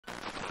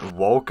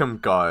Welcome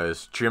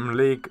guys, Gym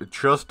League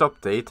just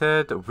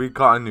updated. We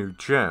got a new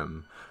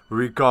gym.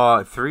 We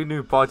got 3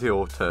 new body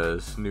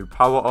alters, new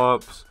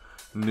power-ups,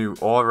 new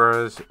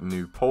auras,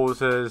 new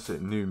poses,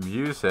 new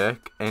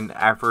music in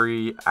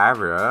every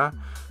area,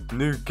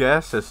 new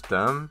gear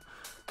system,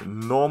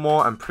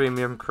 normal and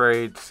premium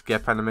crates,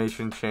 skip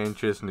animation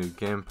changes, new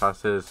game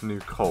passes, new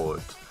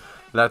codes.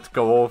 Let's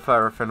go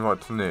over everything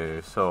what's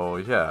new. So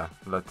yeah,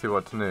 let's see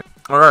what's new.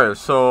 Alright,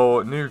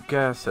 so new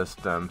gear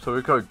system. So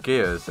we got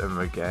gears in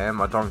the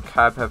game. I don't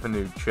care if I have a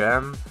new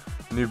gem,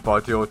 new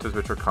body alters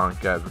which I can't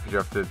get because you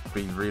have to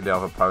be really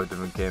overpowered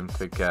in the game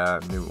to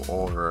get new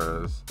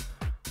auras.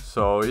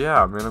 So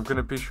yeah, I mean I'm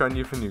gonna be showing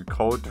you the new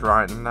codes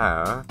right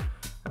now.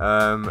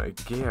 A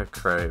gear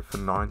crate for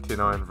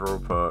 99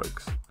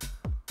 Robux.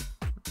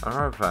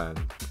 Alright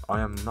then,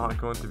 I am not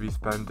going to be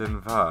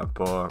spending that,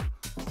 but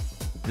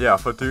yeah,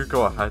 if I do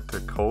go ahead to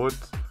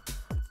codes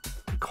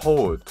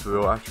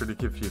will actually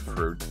give you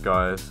fruit,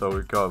 guys. So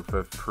we got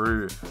the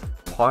fruit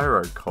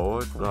pyro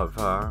code, like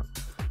that,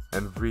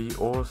 and we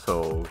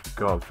also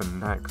got the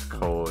next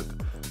code,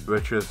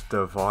 which is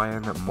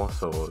divine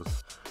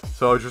muscles.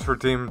 So I just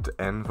redeemed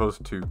in those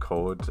 2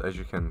 codes, as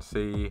you can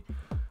see.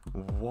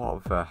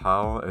 What the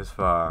hell is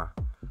that?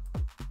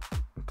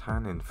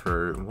 Tannin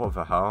fruit, what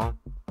the hell?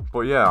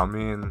 But yeah, I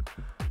mean,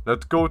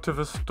 let's go to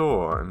the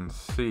store and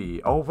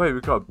see. Oh wait,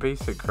 we got a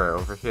basic crate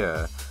over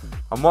here.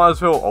 I might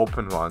as well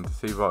open one to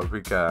see what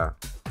we get.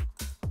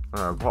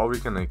 Alright, what are we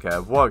gonna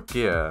get? What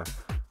gear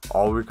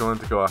are we going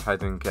to go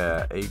ahead and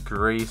get? A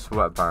grey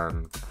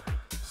sweatband.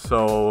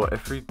 So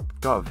if we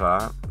got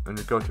that and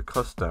we go to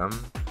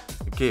custom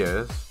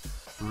gears,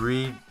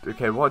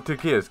 okay, what do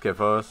gears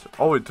give us?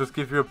 Oh, it does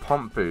give you a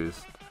pump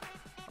boost.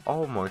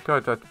 Oh my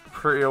god, that's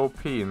pretty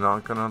OP,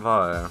 not gonna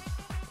lie.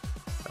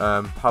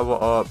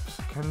 Power-ups.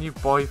 Can you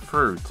buy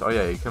fruit? Oh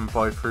yeah, you can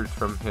buy fruit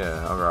from here.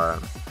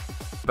 Alright.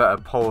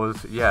 Better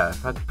pose. Yeah,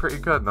 that's pretty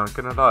good, not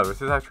gonna lie.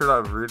 This is actually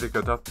like a really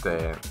good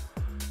update.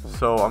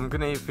 So I'm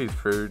gonna eat these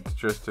fruits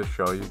just to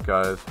show you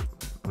guys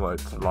what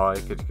it's like.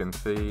 As you can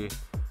see,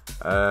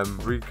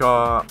 we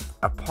got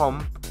a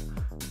pump,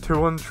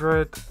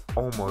 200.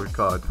 Oh my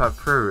god, that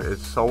fruit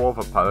is so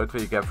overpowered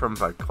that you get from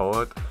that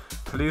code.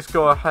 Please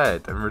go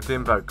ahead and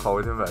redeem that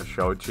code that I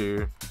showed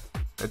you.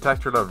 It's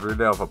actually like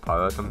really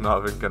overpowered, I'm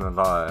not even gonna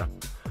lie.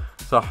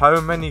 So how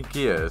many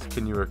gears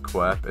can you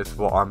equip is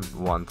what I'm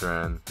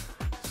wondering.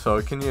 So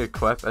can you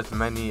equip as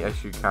many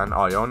as you can?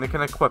 Oh, you only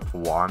can equip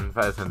 1,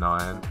 that is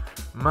annoying.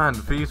 Man,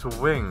 these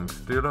wings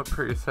do look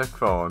pretty sick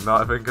though,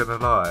 not even gonna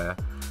lie.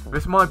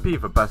 This might be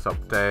the best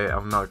update,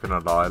 I'm not gonna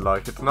lie.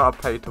 Like, it's not a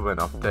pay to win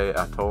update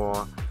at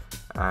all.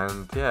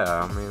 And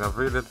yeah, I mean, I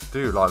really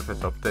do like this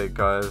update,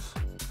 guys.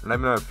 Let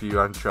me know if you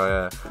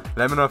enjoy it.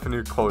 Let me know if a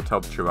new code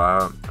helped you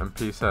out. And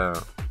peace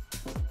out.